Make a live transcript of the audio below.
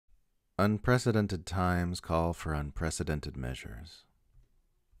Unprecedented times call for unprecedented measures.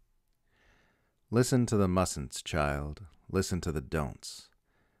 Listen to the mustn'ts, child. Listen to the don'ts.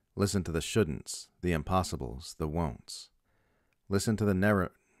 Listen to the shouldn'ts, the impossibles, the won'ts. Listen to the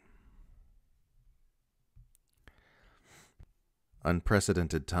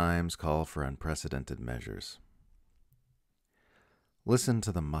Unprecedented times call for unprecedented measures. Listen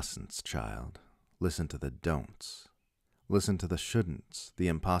to the mustn'ts, child. Listen to the don'ts. Listen to the shouldn'ts, the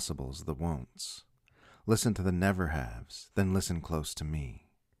impossibles, the won'ts. Listen to the never-haves, then listen close to me.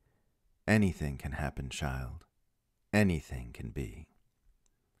 Anything can happen, child. Anything can be.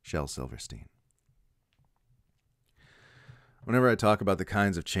 Shel Silverstein. Whenever I talk about the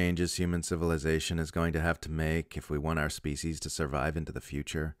kinds of changes human civilization is going to have to make if we want our species to survive into the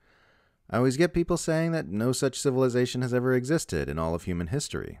future, I always get people saying that no such civilization has ever existed in all of human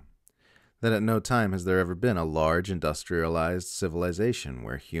history. That at no time has there ever been a large industrialized civilization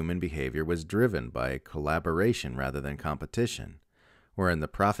where human behavior was driven by collaboration rather than competition, wherein the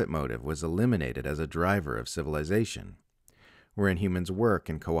profit motive was eliminated as a driver of civilization, wherein humans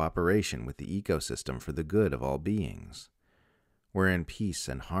work in cooperation with the ecosystem for the good of all beings, wherein peace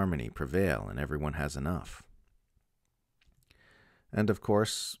and harmony prevail and everyone has enough. And of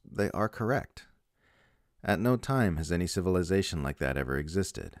course, they are correct. At no time has any civilization like that ever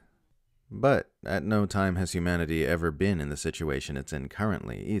existed. But at no time has humanity ever been in the situation it's in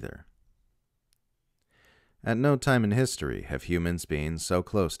currently either. At no time in history have humans been so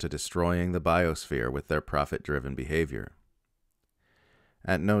close to destroying the biosphere with their profit-driven behavior.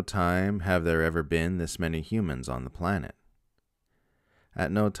 At no time have there ever been this many humans on the planet.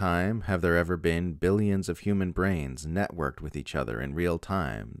 At no time have there ever been billions of human brains networked with each other in real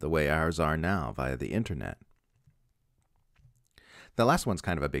time the way ours are now via the internet. The last one's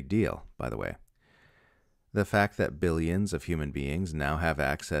kind of a big deal, by the way. The fact that billions of human beings now have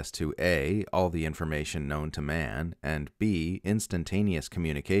access to A, all the information known to man, and B, instantaneous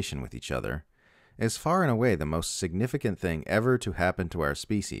communication with each other, is far and away the most significant thing ever to happen to our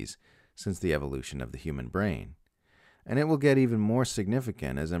species since the evolution of the human brain. And it will get even more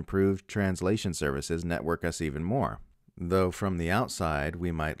significant as improved translation services network us even more. Though from the outside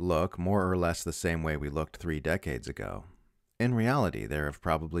we might look more or less the same way we looked 3 decades ago. In reality, there have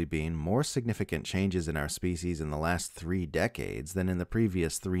probably been more significant changes in our species in the last 3 decades than in the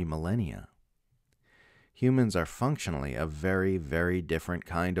previous 3 millennia. Humans are functionally a very, very different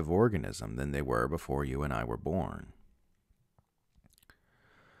kind of organism than they were before you and I were born.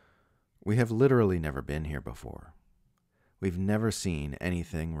 We have literally never been here before. We've never seen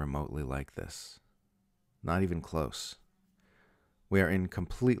anything remotely like this. Not even close. We are in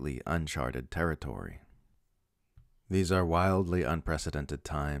completely uncharted territory. These are wildly unprecedented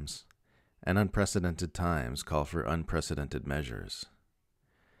times, and unprecedented times call for unprecedented measures.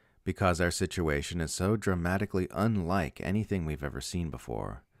 Because our situation is so dramatically unlike anything we've ever seen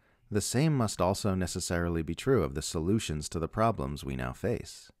before, the same must also necessarily be true of the solutions to the problems we now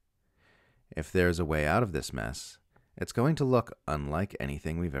face. If there's a way out of this mess, it's going to look unlike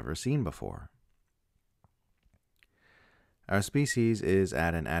anything we've ever seen before. Our species is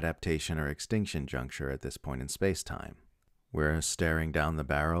at an adaptation or extinction juncture at this point in space-time. We're staring down the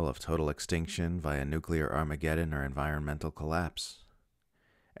barrel of total extinction via nuclear Armageddon or environmental collapse.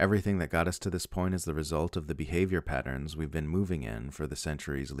 Everything that got us to this point is the result of the behavior patterns we've been moving in for the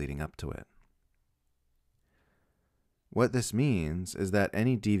centuries leading up to it. What this means is that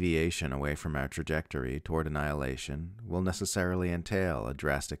any deviation away from our trajectory toward annihilation will necessarily entail a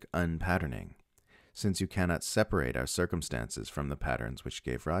drastic unpatterning, since you cannot separate our circumstances from the patterns which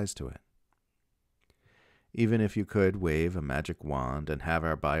gave rise to it. Even if you could wave a magic wand and have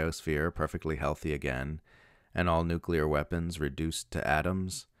our biosphere perfectly healthy again, and all nuclear weapons reduced to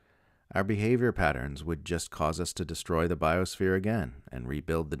atoms, our behavior patterns would just cause us to destroy the biosphere again and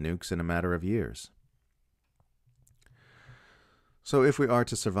rebuild the nukes in a matter of years. So if we are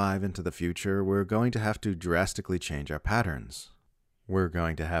to survive into the future, we're going to have to drastically change our patterns. We're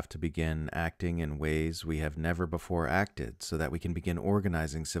going to have to begin acting in ways we have never before acted so that we can begin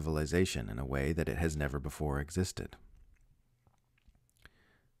organizing civilization in a way that it has never before existed.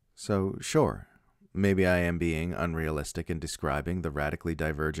 So, sure, maybe I am being unrealistic in describing the radically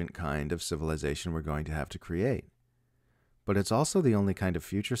divergent kind of civilization we're going to have to create. But it's also the only kind of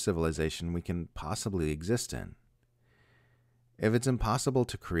future civilization we can possibly exist in. If it's impossible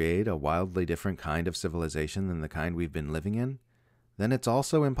to create a wildly different kind of civilization than the kind we've been living in, then it's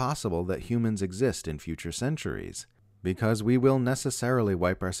also impossible that humans exist in future centuries, because we will necessarily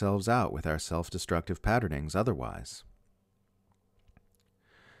wipe ourselves out with our self-destructive patternings otherwise.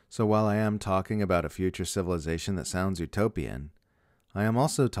 So while I am talking about a future civilization that sounds utopian, I am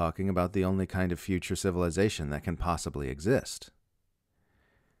also talking about the only kind of future civilization that can possibly exist.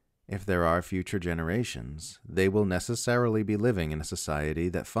 If there are future generations, they will necessarily be living in a society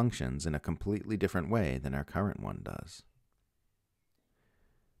that functions in a completely different way than our current one does.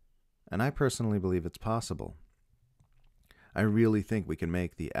 And I personally believe it's possible. I really think we can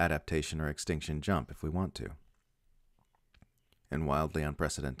make the adaptation or extinction jump if we want to. In wildly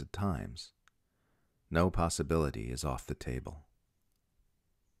unprecedented times, no possibility is off the table.